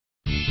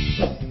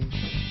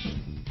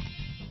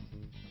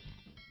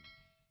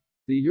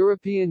The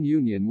European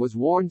Union was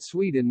warned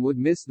Sweden would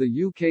miss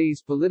the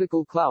UK's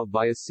political clout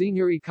by a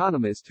senior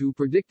economist who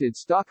predicted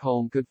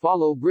Stockholm could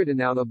follow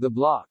Britain out of the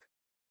bloc.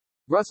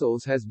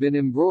 Brussels has been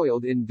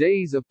embroiled in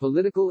days of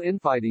political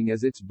infighting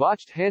as its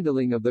botched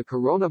handling of the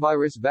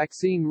coronavirus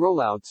vaccine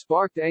rollout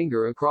sparked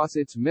anger across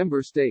its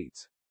member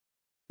states.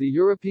 The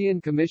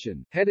European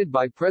Commission, headed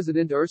by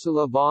President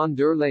Ursula von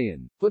der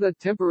Leyen, put a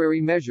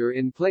temporary measure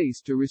in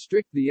place to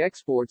restrict the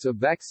exports of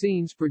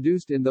vaccines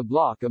produced in the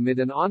bloc amid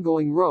an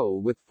ongoing row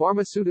with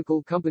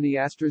pharmaceutical company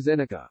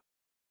AstraZeneca.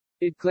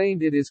 It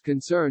claimed it is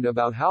concerned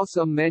about how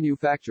some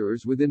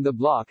manufacturers within the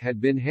bloc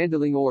had been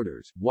handling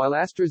orders, while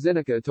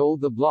AstraZeneca told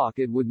the bloc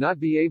it would not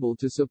be able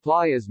to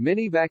supply as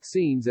many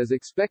vaccines as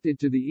expected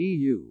to the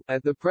EU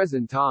at the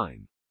present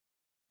time.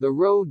 The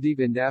row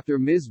deepened after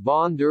Ms.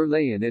 von der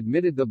Leyen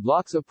admitted the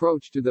bloc's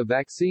approach to the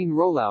vaccine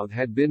rollout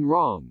had been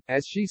wrong,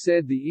 as she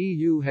said the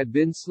EU had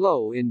been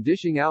slow in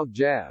dishing out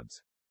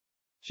jabs.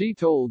 She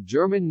told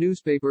German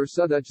newspaper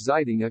Süddeutsche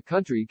Zeitung a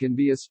country can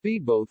be a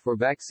speedboat for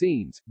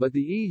vaccines, but the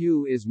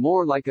EU is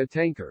more like a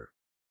tanker.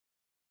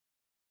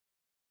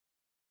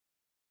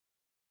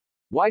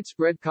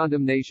 Widespread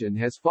condemnation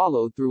has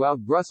followed throughout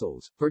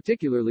Brussels,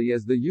 particularly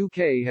as the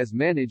UK has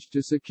managed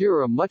to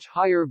secure a much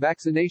higher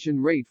vaccination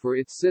rate for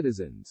its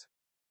citizens.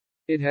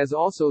 It has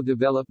also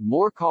developed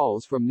more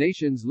calls from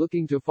nations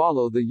looking to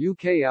follow the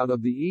UK out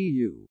of the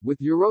EU, with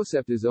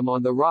Euroscepticism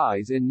on the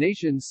rise in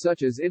nations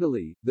such as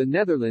Italy, the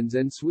Netherlands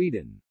and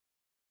Sweden.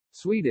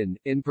 Sweden,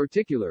 in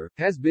particular,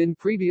 has been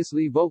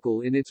previously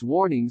vocal in its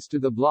warnings to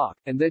the bloc,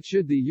 and that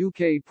should the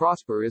UK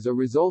prosper as a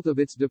result of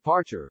its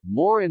departure,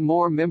 more and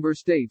more member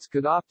states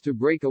could opt to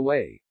break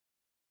away.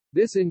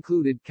 This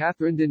included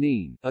Catherine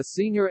Deneen, a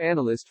senior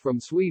analyst from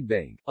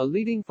Swedbank, a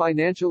leading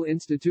financial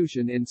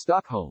institution in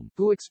Stockholm,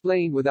 who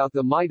explained without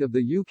the might of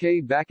the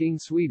UK backing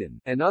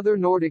Sweden, and other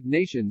Nordic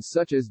nations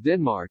such as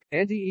Denmark,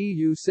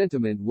 anti-EU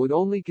sentiment would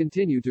only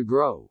continue to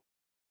grow.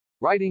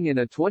 Writing in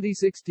a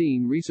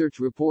 2016 research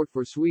report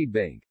for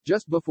Swedbank,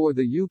 just before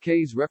the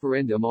UK's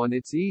referendum on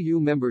its EU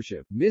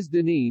membership, Ms.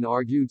 Deneen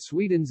argued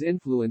Sweden's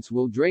influence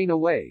will drain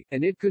away,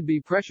 and it could be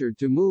pressured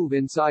to move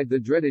inside the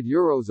dreaded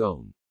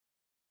Eurozone.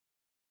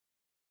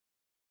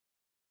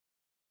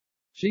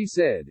 She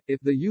said,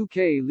 if the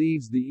UK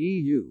leaves the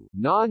EU,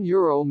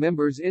 non-Euro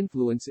members'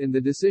 influence in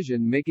the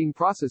decision-making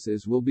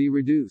processes will be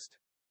reduced.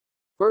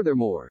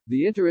 Furthermore,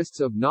 the interests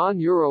of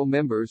non-Euro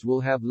members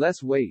will have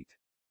less weight.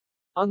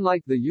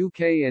 Unlike the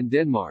UK and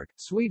Denmark,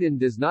 Sweden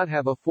does not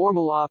have a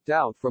formal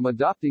opt-out from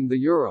adopting the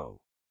euro.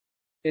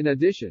 In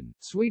addition,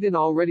 Sweden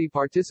already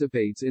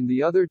participates in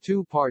the other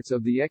two parts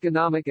of the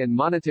Economic and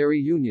Monetary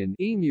Union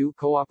 (EMU)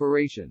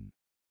 cooperation.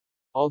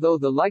 Although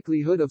the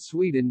likelihood of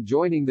Sweden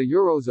joining the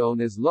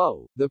Eurozone is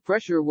low, the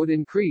pressure would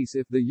increase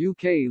if the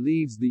UK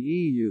leaves the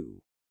EU.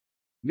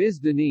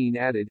 Ms. Deneen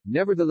added,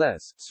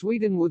 nevertheless,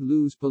 Sweden would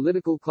lose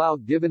political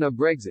clout given a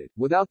Brexit.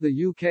 Without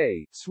the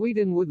UK,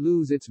 Sweden would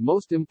lose its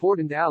most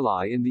important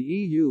ally in the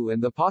EU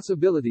and the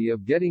possibility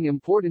of getting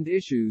important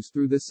issues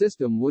through the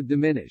system would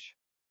diminish.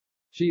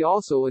 She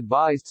also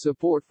advised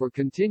support for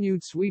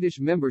continued Swedish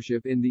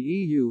membership in the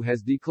EU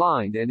has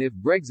declined, and if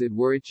Brexit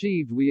were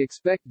achieved we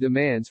expect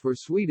demands for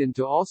Sweden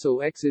to also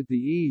exit the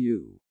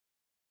EU.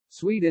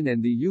 Sweden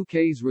and the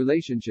UK's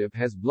relationship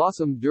has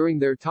blossomed during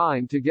their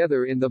time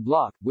together in the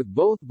bloc, with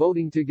both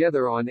voting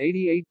together on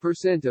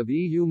 88% of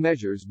EU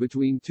measures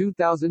between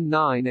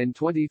 2009 and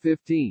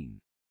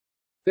 2015.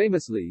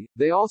 Famously,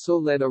 they also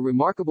led a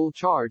remarkable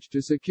charge to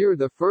secure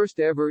the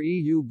first-ever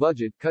EU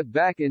budget cut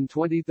back in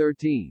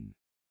 2013.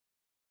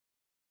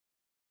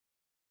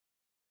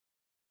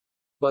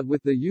 But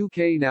with the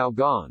UK now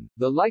gone,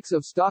 the likes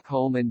of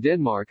Stockholm and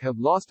Denmark have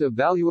lost a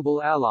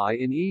valuable ally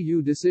in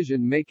EU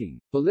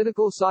decision-making,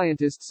 political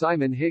scientist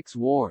Simon Hicks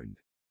warned.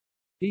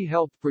 He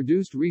helped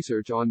produce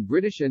research on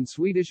British and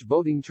Swedish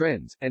voting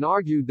trends, and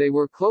argued they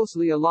were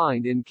closely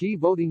aligned in key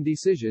voting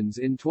decisions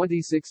in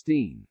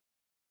 2016.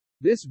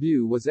 This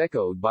view was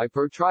echoed by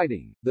Per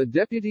Triding, the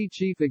Deputy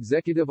Chief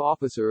Executive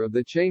Officer of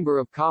the Chamber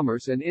of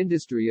Commerce and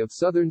Industry of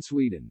Southern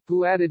Sweden,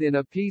 who added in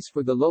a piece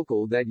for The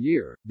Local that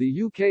year,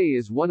 the UK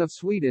is one of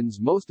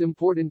Sweden's most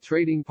important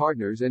trading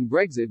partners and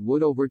Brexit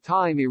would over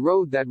time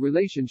erode that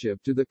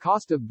relationship to the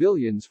cost of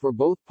billions for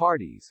both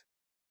parties.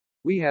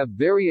 We have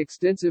very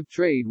extensive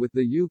trade with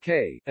the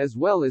UK, as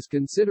well as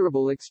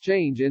considerable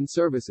exchange in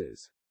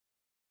services.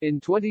 In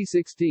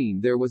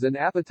 2016 there was an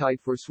appetite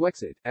for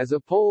Swexit, as a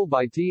poll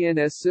by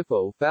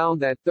TNS-SIFO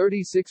found that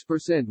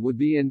 36% would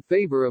be in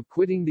favor of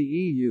quitting the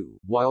EU,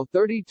 while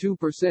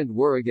 32%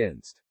 were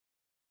against.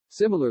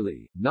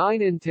 Similarly,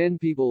 9 in 10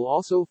 people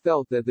also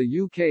felt that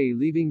the UK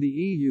leaving the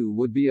EU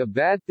would be a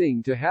bad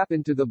thing to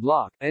happen to the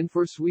bloc, and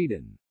for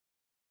Sweden.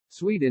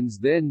 Sweden's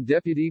then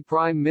Deputy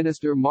Prime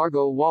Minister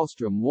Margot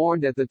Wallström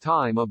warned at the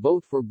time a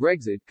vote for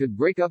Brexit could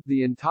break up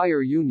the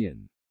entire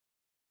union.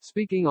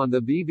 Speaking on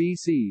the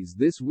BBC's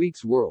This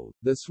Week's World,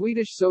 the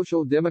Swedish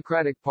Social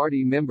Democratic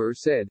Party member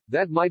said,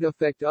 that might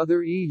affect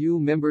other EU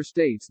member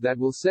states that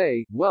will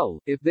say,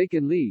 well, if they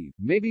can leave,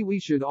 maybe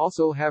we should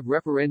also have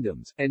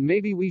referendums, and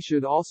maybe we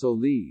should also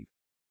leave.